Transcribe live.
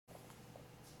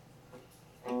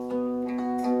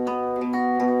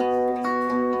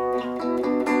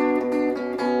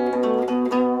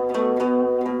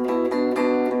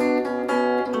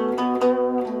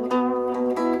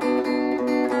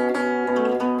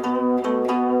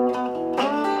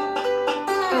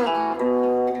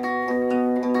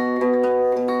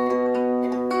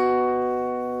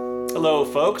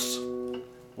folks.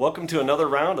 Welcome to another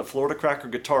round of Florida Cracker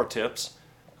Guitar Tips.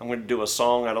 I'm going to do a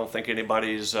song I don't think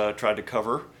anybody's tried to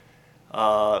cover.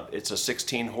 It's a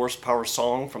 16 horsepower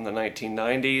song from the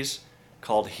 1990s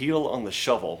called Heel on the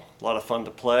Shovel. A lot of fun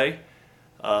to play.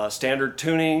 Standard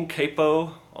tuning,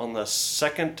 capo on the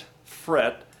 2nd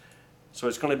fret. So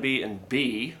it's going to be in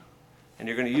B, and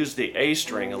you're going to use the A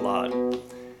string a lot.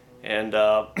 And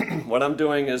what I'm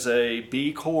doing is a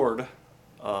B chord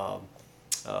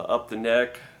up the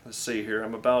neck. Let's see here.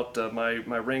 I'm about my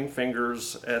ring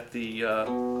fingers at the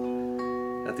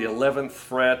 11th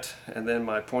fret, and then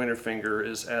my pointer finger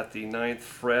is at the 9th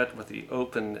fret with the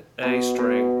open A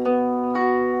string.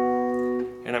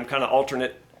 And I'm kind of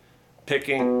alternate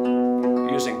picking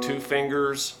using 2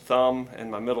 fingers, thumb and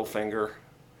my middle finger,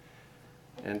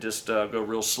 and just go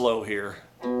real slow here.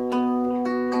 I'll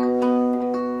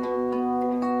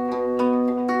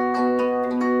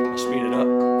speed it up.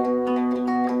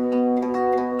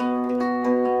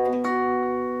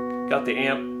 Got the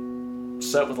amp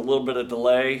set with a little bit of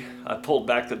delay. I pulled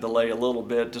back the delay a little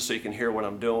bit just so you can hear what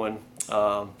I'm doing.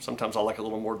 Sometimes I like a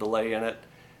little more delay in it.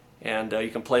 And you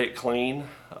can play it clean.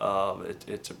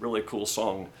 It's a really cool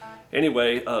song.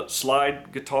 Anyway,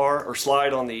 slide guitar, or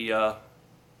slide on the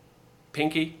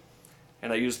pinky.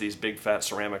 And I use these big fat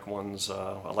ceramic ones.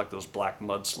 I like those black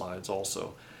mud slides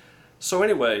also. So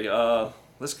anyway,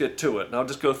 let's get to it. And I'll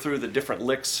just go through the different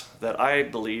licks that I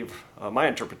believe, my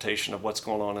interpretation of what's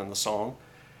going on in the song.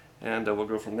 And we'll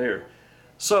go from there.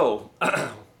 So,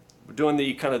 we're doing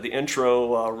the kind of the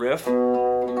intro riff.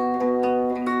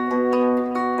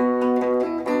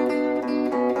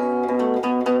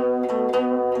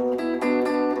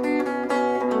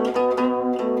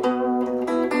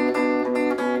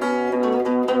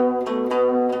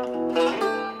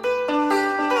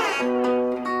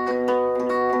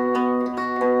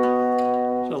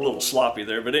 Sloppy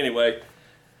there, but anyway,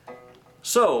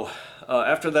 so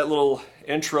after that little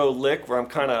intro lick where I'm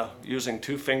kind of using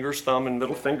 2 fingers, thumb and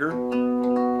middle finger,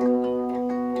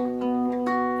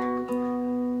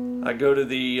 I go to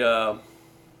the I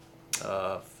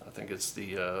think it's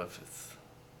the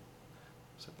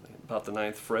about the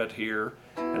 9th fret here,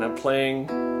 and I'm playing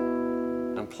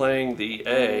the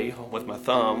A with my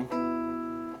thumb.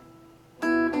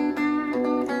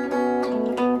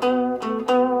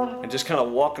 Just kind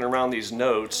of walking around these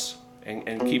notes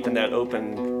and keeping that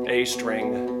open A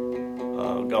string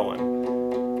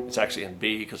going. It's actually in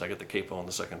B because I got the capo on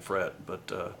the 2nd fret, but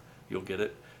you'll get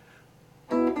it.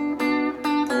 So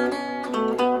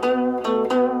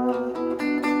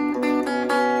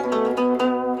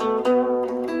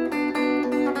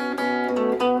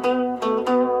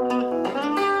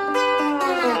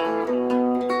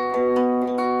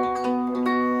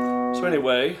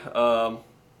anyway,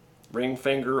 ring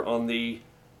finger on the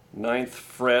 9th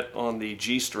fret on the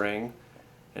G string,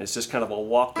 and it's just kind of a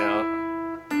walk down.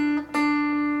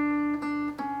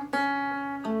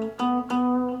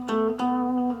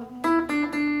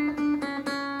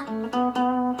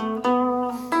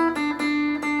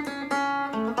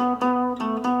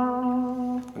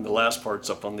 And the last part's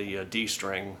up on the D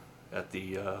string at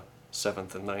the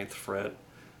 7th and 9th fret.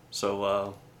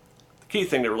 So the key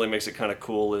thing that really makes it kind of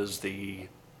cool is the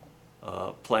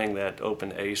playing that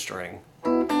open A string.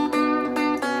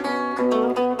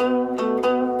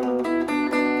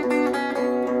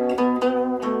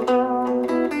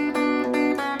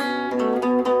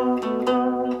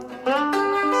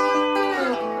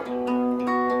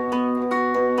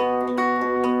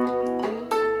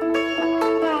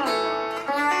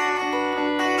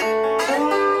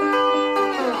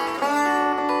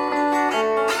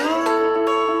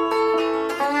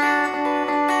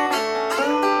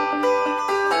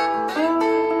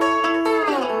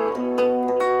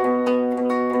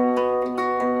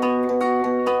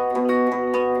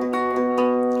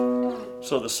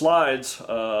 So the slides,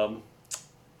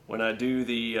 when I do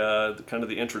the kind of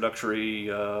the introductory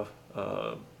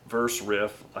verse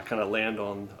riff, I kind of land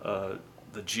on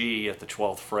the G at the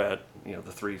 12th fret. You know,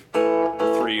 the three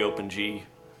open G,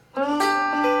 3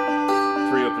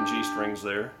 open G strings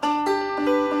there.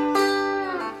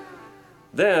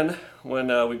 Then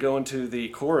when we go into the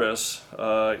chorus,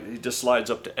 it just slides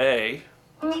up to A.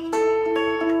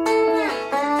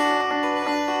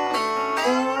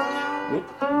 Whoop.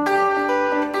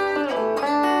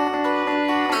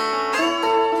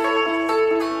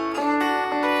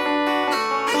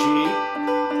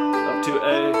 To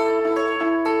A,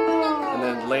 and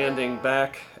then landing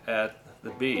back at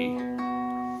the B.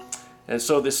 And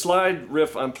so the slide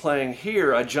riff I'm playing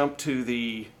here, I jump to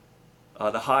the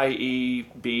high E,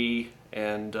 B,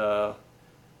 and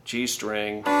G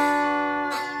string,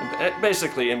 It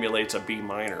basically emulates a B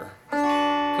minor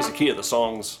because the key of the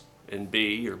song's in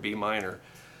B or B minor.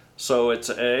 So it's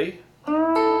A,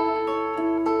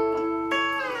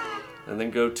 and then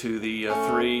go to the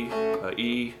 3,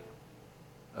 E,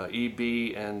 E,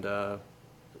 B, and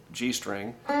G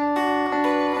string.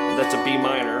 That's a B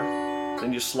minor.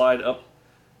 Then you slide up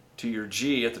to your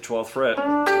G at the 12th fret.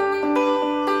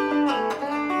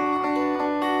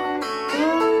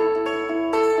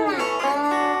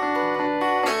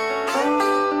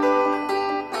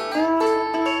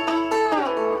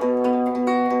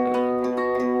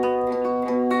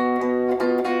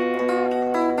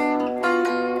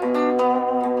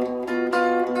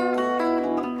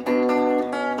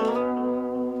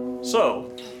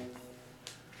 So,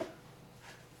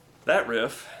 that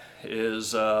riff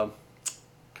is kind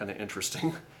of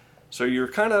interesting. So you're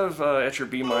kind of at your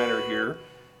B minor here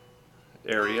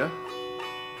area,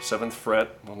 7th fret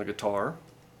on the guitar.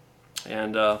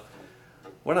 And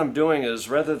what I'm doing is,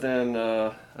 rather than,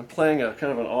 I'm playing a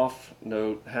kind of an off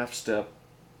note, half step,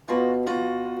 kind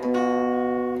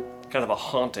of a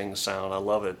haunting sound. I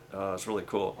love it. It's really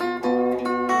cool.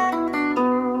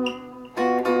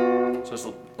 So it's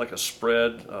like a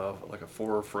spread, like a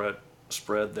 4 fret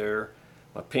spread there.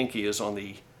 My pinky is on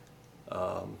the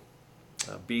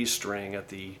B string at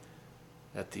the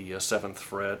 7th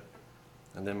fret,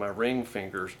 and then my ring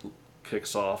finger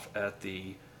kicks off at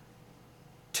the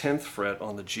 10th fret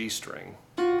on the G string.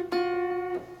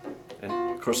 And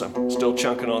of course I'm still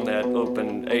chunking on that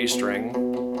open A string,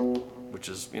 which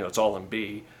is, you know, it's all in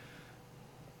B.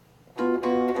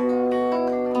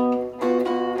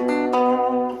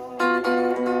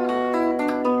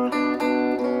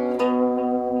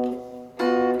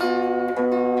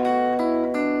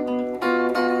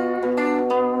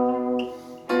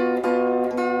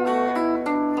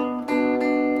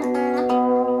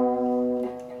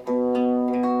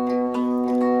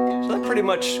 Pretty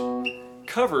much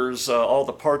covers all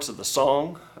the parts of the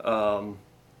song,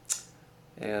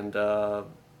 and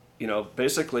you know,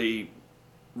 basically,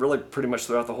 really pretty much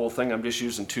throughout the whole thing, I'm just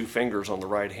using 2 fingers on the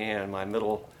right hand. My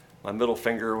middle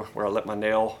finger, where I let my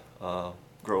nail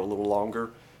grow a little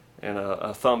longer, and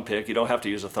a thumb pick. You don't have to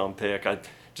use a thumb pick. I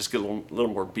just get a little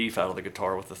more beef out of the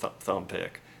guitar with the thumb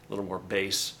pick, a little more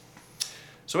bass.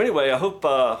 So anyway, I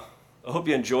hope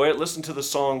you enjoy it. Listen to the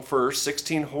song first,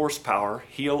 16 horsepower,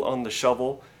 Heel on the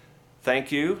Shovel.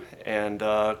 Thank you, and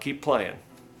keep playing.